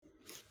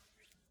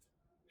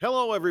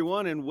Hello,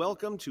 everyone, and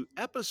welcome to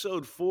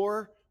episode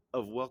 4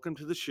 of Welcome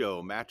to the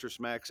Show, Mattress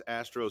Mack's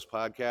Astros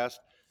podcast.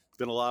 It's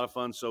been a lot of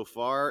fun so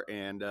far,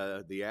 and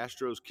the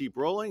Astros keep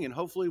rolling, and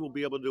hopefully we'll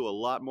be able to do a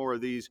lot more of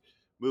these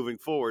moving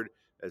forward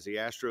as the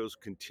Astros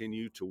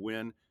continue to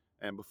win.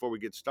 And before we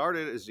get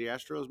started, as the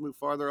Astros move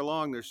farther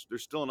along, there's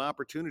still an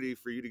opportunity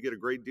for you to get a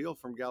great deal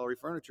from Gallery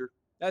Furniture.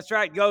 That's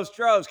right. Go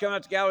Stros. Come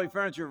out to Gallery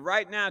Furniture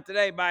right now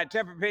today. Buy a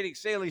Tempur-Pedic,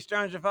 Sealy,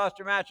 Stearns &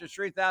 Foster mattress,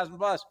 3,000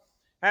 plus.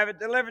 Have it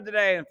delivered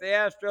today. And if the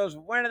Astros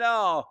win it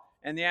all,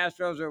 and the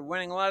Astros are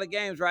winning a lot of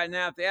games right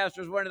now, if the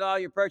Astros win it all,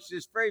 your purchase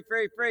is free,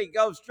 free, free.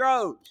 Go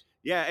Stros.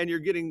 Yeah, and you're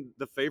getting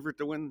the favorite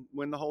to win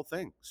the whole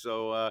thing.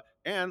 So,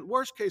 and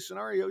worst case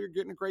scenario, you're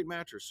getting a great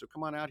mattress. So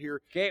come on out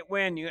here. Can't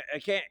win. You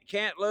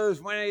can't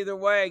lose. Win either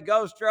way.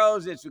 Go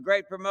Stros. It's a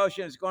great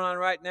promotion. It's going on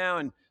right now.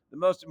 And the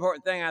most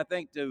important thing, I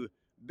think, to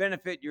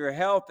benefit your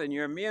health and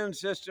your immune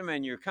system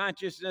and your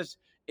consciousness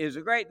is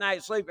a great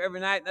night's sleep every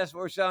night. And that's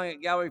what we're selling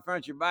at Gallery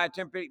Furniture. Buy a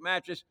Tempur-Pedic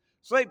mattress.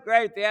 Sleep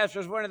great. The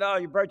Astros win it all.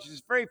 Your purchase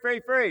is free,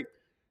 free, free.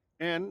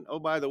 And, oh,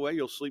 by the way,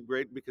 you'll sleep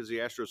great because the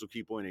Astros will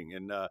keep winning.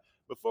 And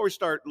before we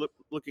start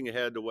looking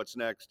ahead to what's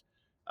next,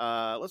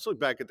 let's look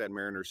back at that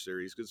Mariners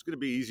series because it's going to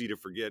be easy to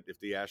forget if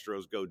the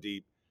Astros go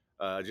deep,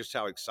 just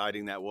how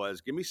exciting that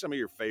was. Give me some of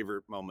your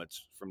favorite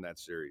moments from that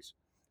series.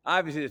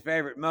 Obviously, the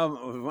favorite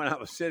moment was when I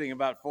was sitting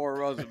about 4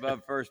 rows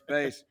above first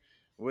base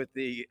with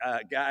the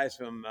guys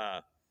from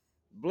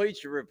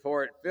Bleacher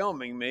Report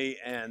filming me,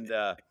 and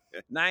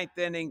ninth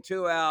inning,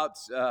 2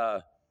 outs,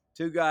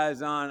 2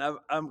 guys on.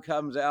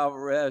 Comes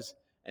Alvarez,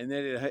 and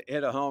then it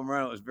hit a home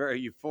run. It was a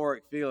very euphoric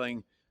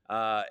feeling,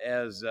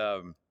 as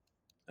John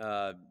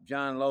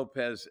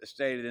Lopez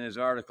stated in his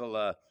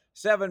article.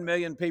 7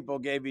 million people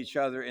gave each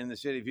other in the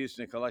city of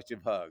Houston a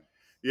collective hug.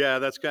 Yeah,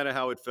 that's kind of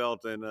how it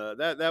felt, and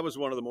that was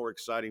one of the more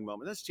exciting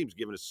moments. This team's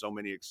given us so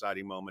many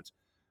exciting moments,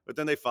 but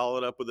then they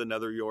followed up with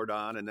another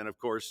Jordan, and then of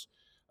course,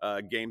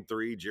 Game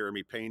 3,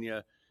 Jeremy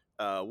Pena.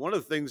 One of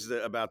the things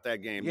about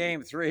that game,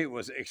 Game 3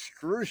 was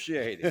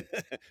excruciating.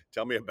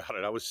 Tell me about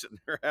it. I was sitting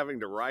there having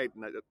to write,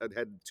 and I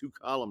had 2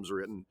 columns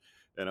written,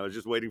 and I was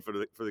just waiting for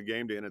the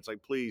game to end. It's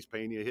like, please,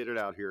 Pena, hit it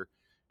out here,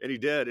 and he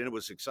did, and it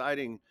was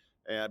exciting.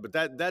 But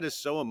that is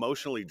so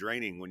emotionally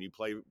draining when you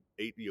play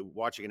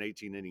watching an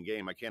 18-inning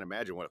game. I can't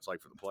imagine what it's like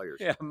for the players.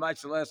 Yeah,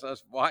 much less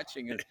us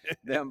watching it,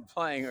 them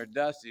playing or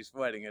Dusty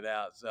sweating it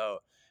out. So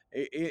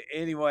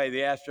anyway,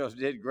 the Astros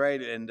did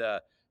great and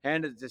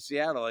handed it to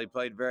Seattle. They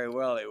played very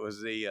well. It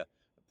was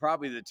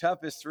probably the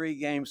toughest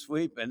 3-game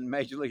sweep in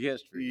Major League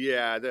history.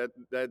 Yeah,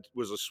 that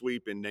was a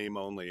sweep in name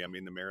only. I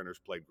mean, the Mariners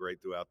played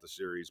great throughout the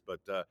series,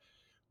 but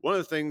one of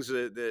the things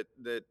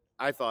that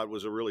I thought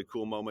was a really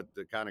cool moment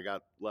that kind of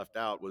got left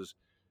out was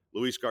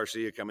Luis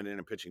Garcia coming in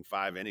and pitching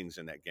 5 innings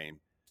in that game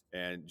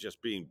and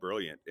just being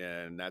brilliant.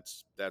 And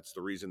that's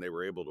the reason they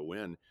were able to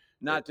win.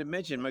 Not to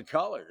mention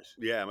McCullers.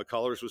 Yeah,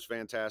 McCullers was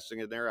fantastic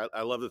in there.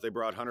 I love that they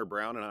brought Hunter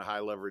Brown in a high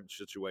leverage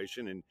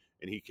situation and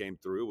he came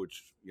through,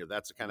 which,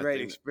 that's the kind of great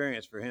thing.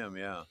 Experience for him,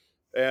 yeah.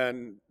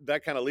 And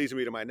that kind of leads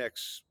me to my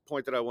next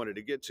point that I wanted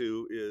to get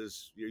to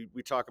is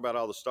we talk about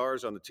all the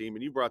stars on the team,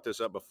 and you brought this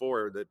up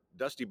before that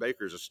Dusty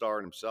Baker's a star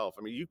in himself.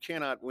 I mean, you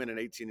cannot win an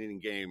 18-inning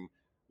game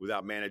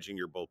without managing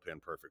your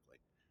bullpen perfectly.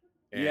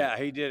 And yeah,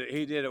 he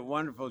did a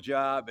wonderful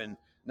job, and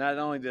not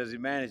only does he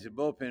manage the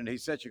bullpen,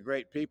 he's such a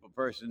great people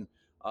person.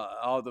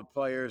 All the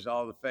players,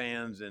 all the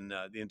fans, and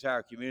the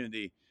entire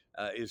community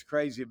is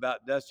crazy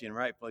about Dusty, and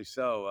rightfully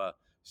so.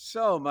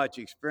 So much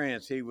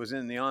experience. He was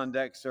in the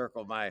on-deck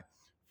circle. My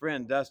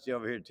friend Dusty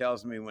over here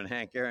tells me when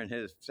Hank Aaron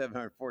hit his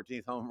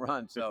 714th home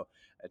run. So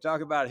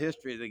talk about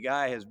history. The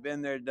guy has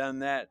been there, done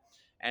that,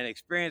 and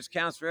experience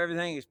counts for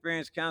everything.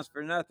 Experience counts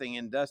for nothing.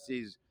 In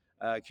Dusty's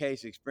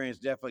case, experience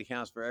definitely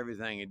counts for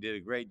everything. He did a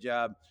great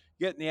job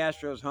getting the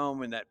Astros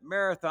home in that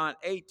marathon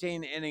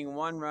 18-inning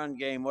 1-run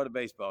game. What a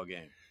baseball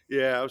game.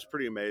 Yeah, it was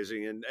pretty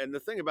amazing. And the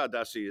thing about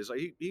Dusty is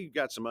he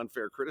got some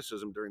unfair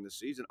criticism during the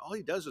season. All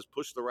he does is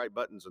push the right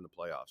buttons in the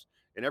playoffs.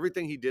 And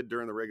everything he did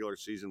during the regular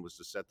season was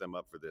to set them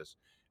up for this.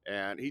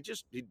 And he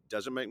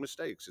doesn't make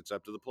mistakes. It's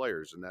up to the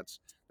players, and that's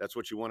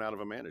what you want out of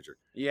a manager.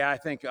 Yeah, I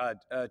think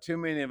too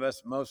many of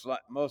us,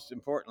 most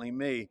importantly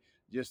me,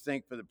 just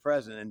think for the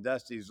present. And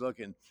Dusty's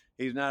looking.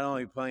 He's not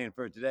only playing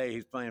for today,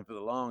 he's playing for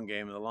the long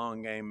game. And the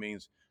long game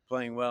means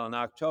playing well in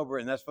October,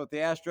 and that's what the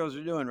Astros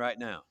are doing right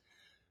now.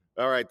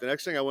 All right, the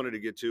next thing I wanted to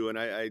get to, and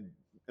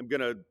I'm going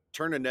to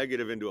turn a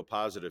negative into a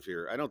positive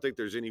here. I don't think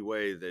there's any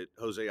way that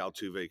Jose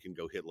Altuve can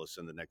go hitless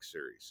in the next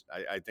series.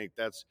 I think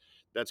that's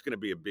going to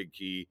be a big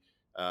key.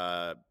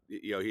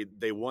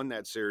 They won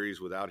that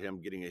series without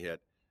him getting a hit.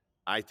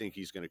 I think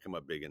he's going to come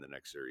up big in the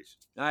next series.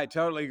 I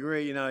totally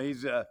agree.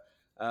 He's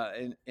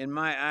in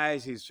my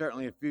eyes, he's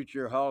certainly a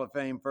future Hall of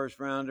Fame first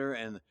rounder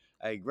and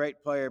a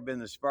great player. Been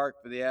the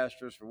spark for the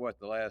Astros for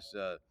the last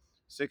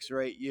 6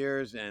 or 8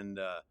 years, and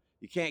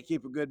you can't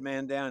keep a good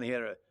man down. He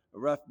had a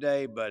rough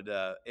day, but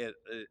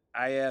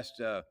I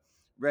asked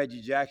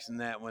Reggie Jackson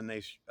that when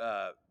they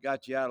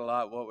got you out a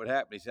lot, what would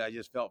happen? He said, I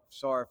just felt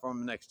sorry for him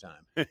the next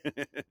time.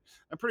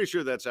 I'm pretty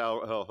sure that's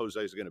how Jose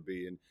is going to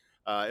be. And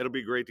It'll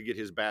be great to get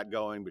his bat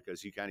going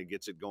because he kind of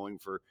gets it going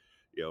for,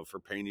 for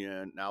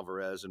Pena and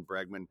Alvarez and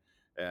Bregman.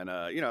 And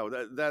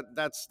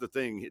that's the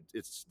thing.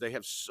 It's they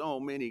have so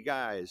many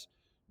guys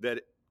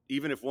that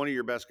even if one of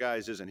your best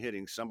guys isn't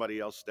hitting, somebody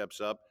else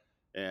steps up.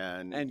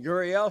 And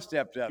Gurriel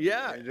stepped up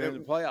yeah, during the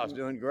playoffs,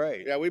 doing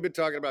great. yeah, we've been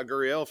talking about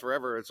Gurriel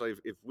forever. It's like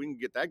if we can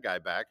get that guy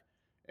back,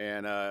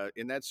 and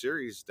in that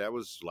series, that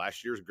was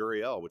last year's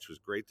Gurriel, which was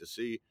great to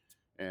see.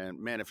 And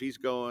man, if he's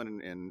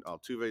going and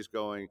Altuve's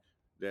going,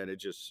 then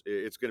it's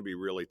going to be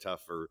really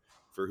tough for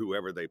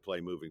whoever they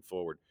play moving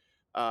forward.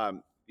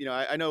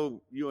 I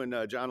know you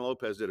and John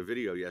Lopez did a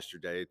video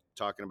yesterday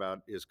talking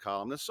about his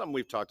column. This is something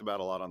we've talked about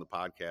a lot on the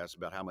podcast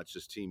about how much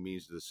this team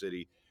means to the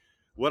city.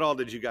 What all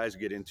did you guys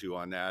get into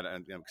on that?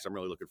 And because I'm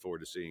really looking forward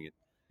to seeing it.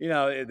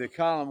 The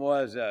column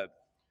was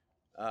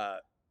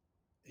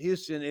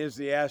Houston is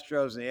the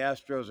Astros, and the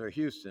Astros are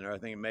Houston. Or I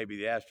think maybe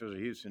the Astros are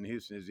Houston.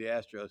 Houston is the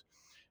Astros.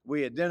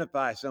 We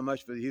identify so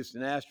much for the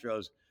Houston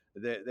Astros.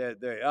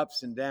 The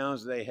ups and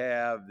downs they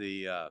have,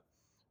 the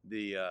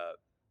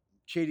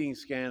cheating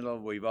scandal.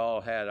 We've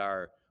all had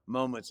our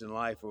moments in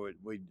life where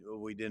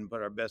we didn't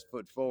put our best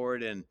foot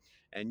forward, and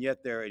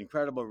yet their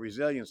incredible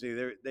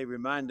resiliency. They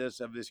remind us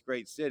of this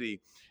great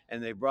city,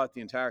 and they brought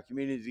the entire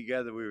community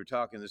together. We were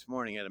talking this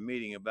morning at a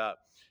meeting about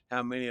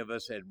how many of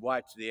us had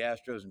watched the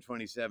Astros in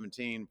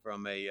 2017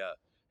 from a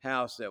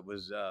house that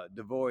was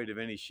devoid of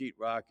any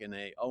sheetrock and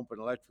a open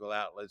electrical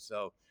outlet.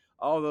 So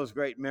all those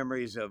great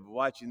memories of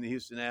watching the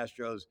Houston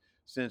Astros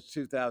since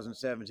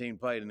 2017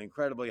 played an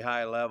incredibly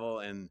high level,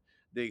 and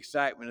the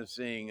excitement of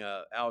seeing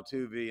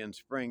Altuve and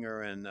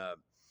Springer and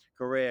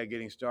Correa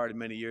getting started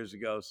many years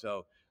ago.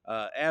 So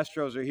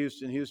Astros are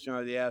Houston, Houston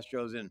are the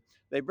Astros, and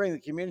they bring the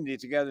community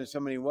together in so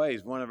many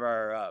ways. One of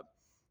our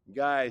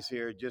guys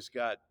here just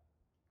got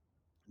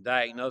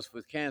diagnosed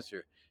with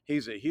cancer.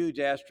 He's a huge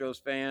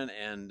Astros fan,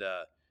 and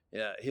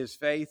his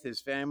faith, his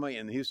family,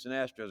 and the Houston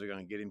Astros are going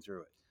to get him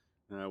through it.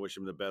 I wish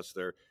him the best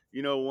there.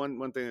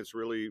 One thing that's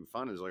really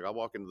fun is like I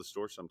walk into the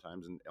store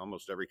sometimes, and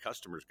almost every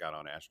customer's got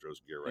on Astros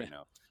gear right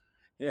now.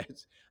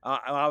 Yes,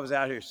 I was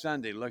out here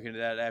Sunday looking at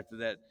that after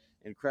that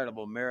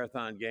incredible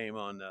marathon game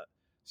on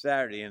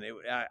Saturday, and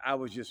I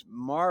was just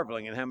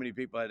marveling at how many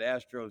people had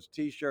Astros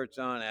T-shirts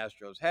on,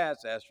 Astros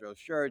hats, Astros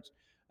shirts.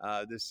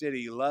 The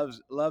city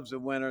loves a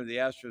winner. The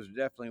Astros are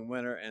definitely a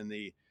winner, and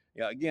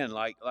again,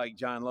 like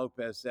John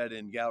Lopez said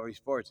in Gallery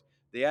Sports,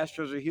 the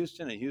Astros are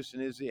Houston, and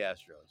Houston is the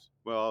Astros.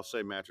 Well, I'll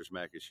say Mattress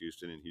Mack is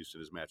Houston, and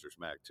Houston is Mattress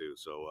Mack too.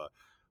 So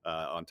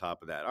on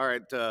top of that, all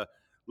right.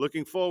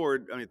 Looking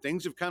forward, I mean,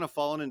 things have kind of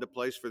fallen into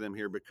place for them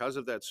here because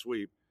of that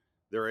sweep.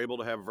 They're able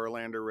to have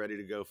Verlander ready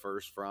to go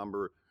first.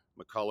 Fromber,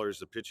 McCullers,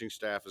 the pitching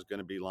staff is going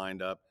to be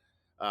lined up.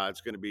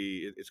 It's going to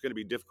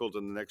be difficult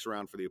in the next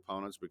round for the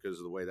opponents because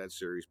of the way that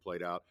series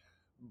played out.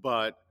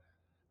 But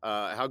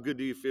how good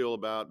do you feel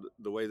about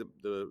the way that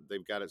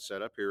they've got it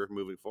set up here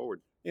moving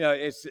forward?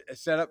 It's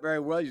set up very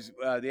well.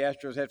 The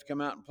Astros have to come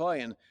out and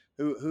play, and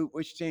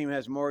which team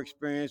has more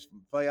experience,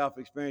 playoff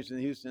experience than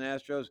the Houston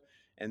Astros?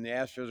 And the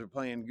Astros are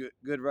playing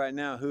good right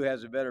now. Who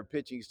has a better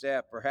pitching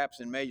staff,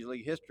 perhaps in Major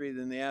League history,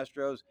 than the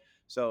Astros?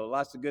 So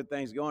lots of good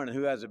things going. And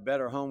who has a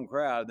better home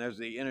crowd? And there's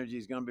the energy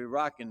is going to be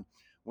rocking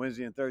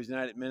Wednesday and Thursday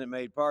night at Minute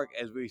Maid Park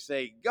as we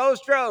say, "Go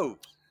Stros!"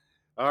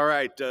 All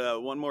right,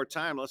 one more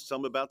time. Let's tell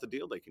them about the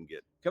deal they can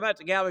get. Come out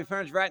to Gallery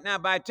Furniture right now.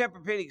 Buy a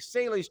Tempur-Pedic,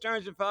 Sealy,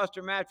 Stearns &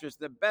 Foster mattress.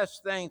 The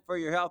best thing for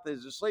your health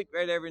is to sleep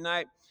great every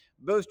night,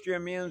 boost your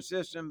immune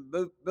system,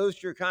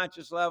 boost your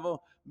conscious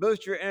level,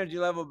 boost your energy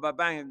level by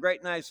buying a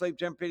great night's sleep.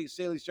 Tempur-Pedic,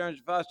 Sealy,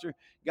 Stearns & Foster.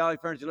 Gallery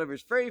Furniture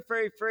delivers free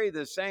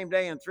the same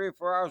day in 3 or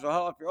 4 hours. We'll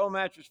haul off your old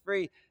mattress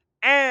free.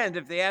 And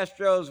if the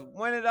Astros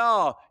win it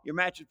all, your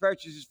mattress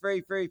purchase is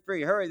free.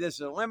 Hurry, this is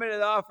a limited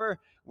offer.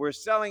 We're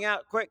selling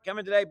out quick. Come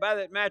in today, buy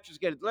that mattress,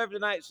 get it delivered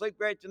tonight, sleep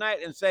great tonight,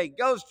 and say,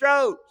 "Go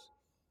Stros!"